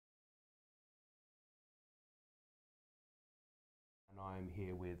I'm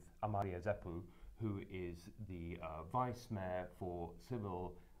here with Amalia Zepou, who is the Vice Mayor for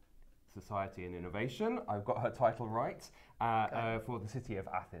Civil Society and Innovation. I've got her title right, for the city of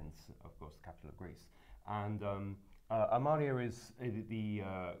Athens, of course, the capital of Greece. And Amalia is the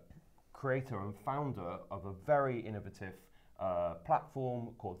creator and founder of a very innovative platform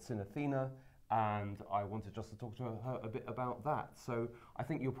called Synathena, and I wanted just to talk to her a bit about that. So I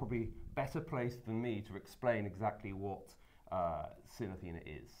think you're probably better placed than me to explain exactly what Synathena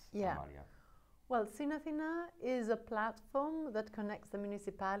is, Amalia. Well, Synathena is a platform that connects the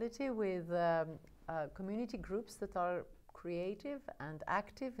municipality with community groups that are creative and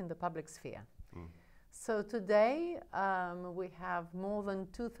active in the public sphere. So today we have more than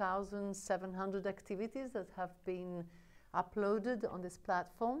 2,700 activities that have been uploaded on this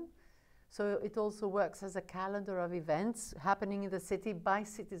platform. So it also works as a calendar of events happening in the city by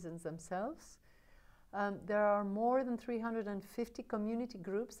citizens themselves. There are more than 350 community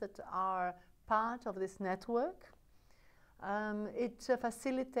groups that are part of this network. It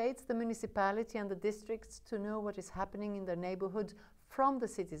facilitates the municipality and the districts to know what is happening in their neighborhood from the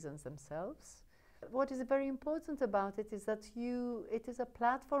citizens themselves. What is very important about it is that it is a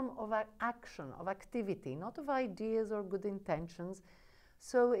platform of action, of activity, not of ideas or good intentions.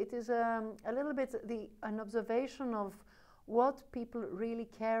 So it is a little bit an observation of what people really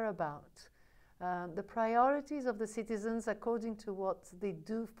care about, the priorities of the citizens according to what they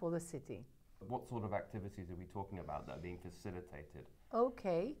do for the city. What sort of activities are we talking about that are being facilitated?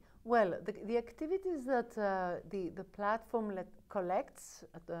 Okay, well, the activities that the platform collects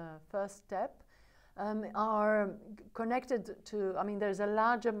at the first step are connected to, there's a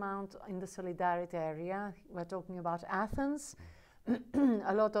large amount in the solidarity area. We're talking about Athens.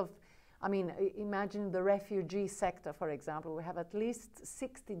 A lot of, imagine the refugee sector, for example. We have at least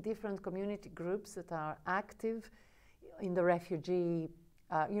 60 different community groups that are active in the refugee,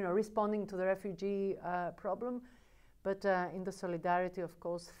 responding to the refugee problem. But in the solidarity, of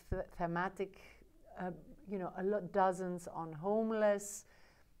course, thematic, dozens on homeless.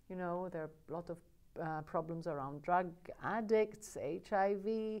 There are a lot of problems around drug addicts,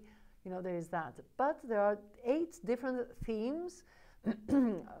 HIV. There is that. But there are 8 different themes,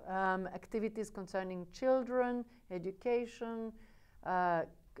 activities concerning children, education,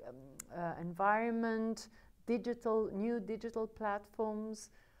 environment, new digital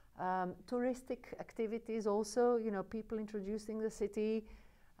platforms, touristic activities also, people introducing the city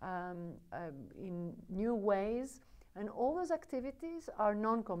in new ways. And all those activities are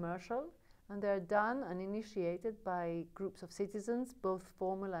non-commercial, and they're done and initiated by groups of citizens, both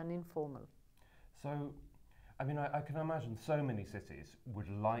formal and informal. So, I can imagine so many cities would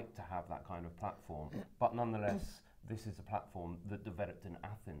like to have that kind of platform, but nonetheless, this is a platform that developed in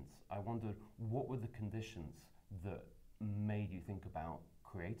Athens. I wondered, what were the conditions that made you think about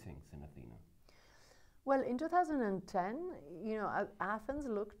creating Synathena? Well, in 2010, Athens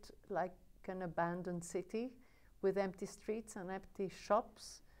looked like an abandoned city with empty streets and empty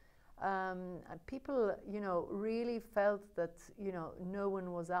shops. And people, really felt that, no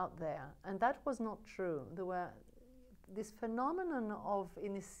one was out there. And that was not true. There were this phenomenon of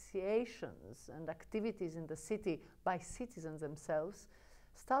initiations and activities in the city by citizens themselves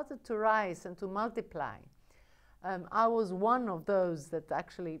started to rise and to multiply. I was one of those that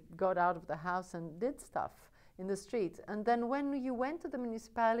actually got out of the house and did stuff in the street. And then when you went to the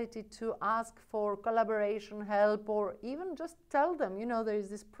municipality to ask for collaboration, help, or even just tell them, there is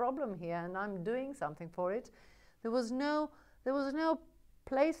this problem here and I'm doing something for it, there was no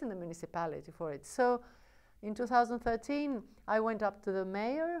place in the municipality for it. So in 2013, I went up to the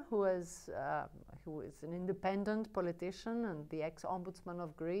mayor, who is an independent politician and the ex-ombudsman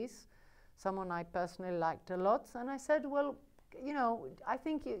of Greece, someone I personally liked a lot, and I said, well, I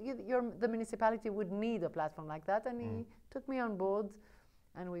think the municipality would need a platform like that, and he took me on board,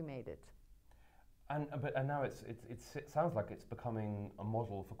 and we made it. And now it sounds like it's becoming a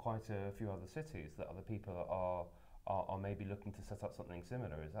model for quite a few other cities, that other people are maybe looking to set up something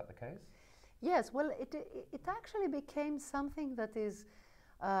similar. Is that the case? Yes. Well, it actually became something that is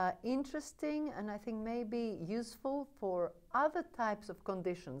interesting and I think maybe useful for other types of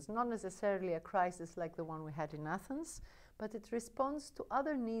conditions, not necessarily a crisis like the one we had in Athens, but it responds to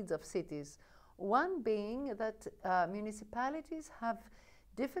other needs of cities. One being that municipalities have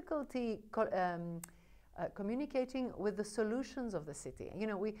difficulty communicating with the solutions of the city.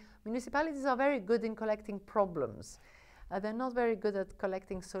 Municipalities are very good in collecting problems. They're not very good at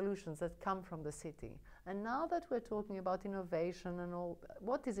collecting solutions that come from the city. And now that we're talking about innovation and all,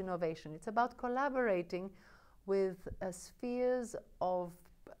 what is innovation? It's about collaborating with spheres of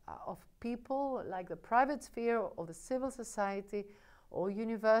people, like the private sphere or the civil society, or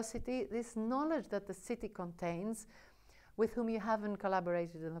university, this knowledge that the city contains with whom you haven't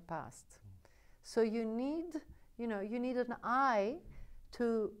collaborated in the past. So you need an eye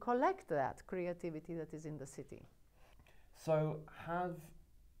to collect that creativity that is in the city. So have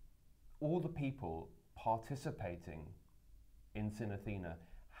all the people participating in Synathena,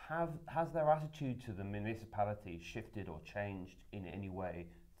 has their attitude to the municipality shifted or changed in any way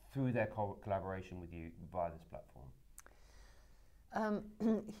through their collaboration with you via this platform?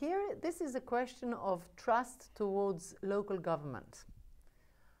 Here, this is a question of trust towards local government.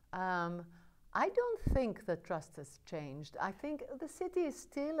 I don't think that trust has changed. I think the city is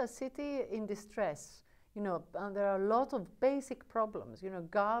still a city in distress. There are a lot of basic problems.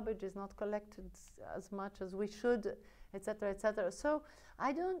 Garbage is not collected as much as we should, etc., etc. So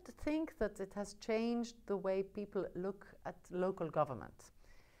I don't think that it has changed the way people look at local government.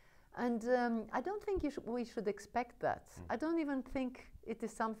 And I don't think we should expect that. I don't even think it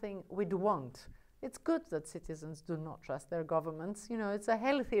is something we'd want. It's good that citizens do not trust their governments. It's a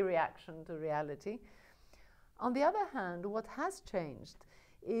healthy reaction to reality. On the other hand, what has changed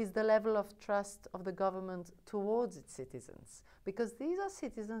is the level of trust of the government towards its citizens, because these are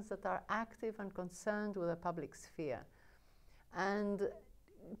citizens that are active and concerned with the public sphere. And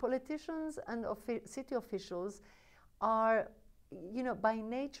politicians and city officials are, by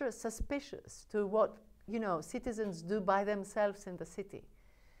nature suspicious to what, citizens do by themselves in the city.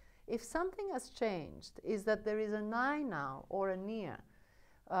 If something has changed, is that there is an eye now or an ear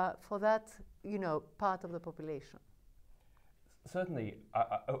for that, part of the population. Certainly,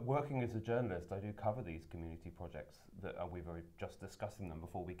 working as a journalist, I do cover these community projects that we were just discussing them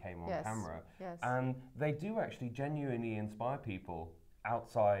before we came on camera. Yes. And they do actually genuinely inspire people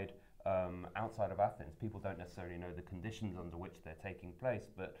outside of Athens. People don't necessarily know the conditions under which they're taking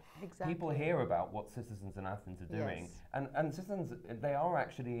place, but people hear about what citizens in Athens are doing. Yes. And citizens, they are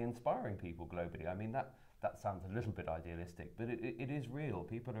actually inspiring people globally. I mean, that sounds a little bit idealistic, but it is real.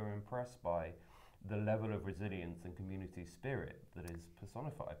 People are impressed by the level of resilience and community spirit that is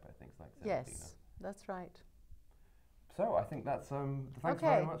personified by things like Synathena. Yes, that's right. So I think that's, thanks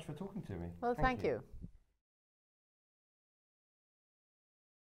very much for talking to me. Well, thank you.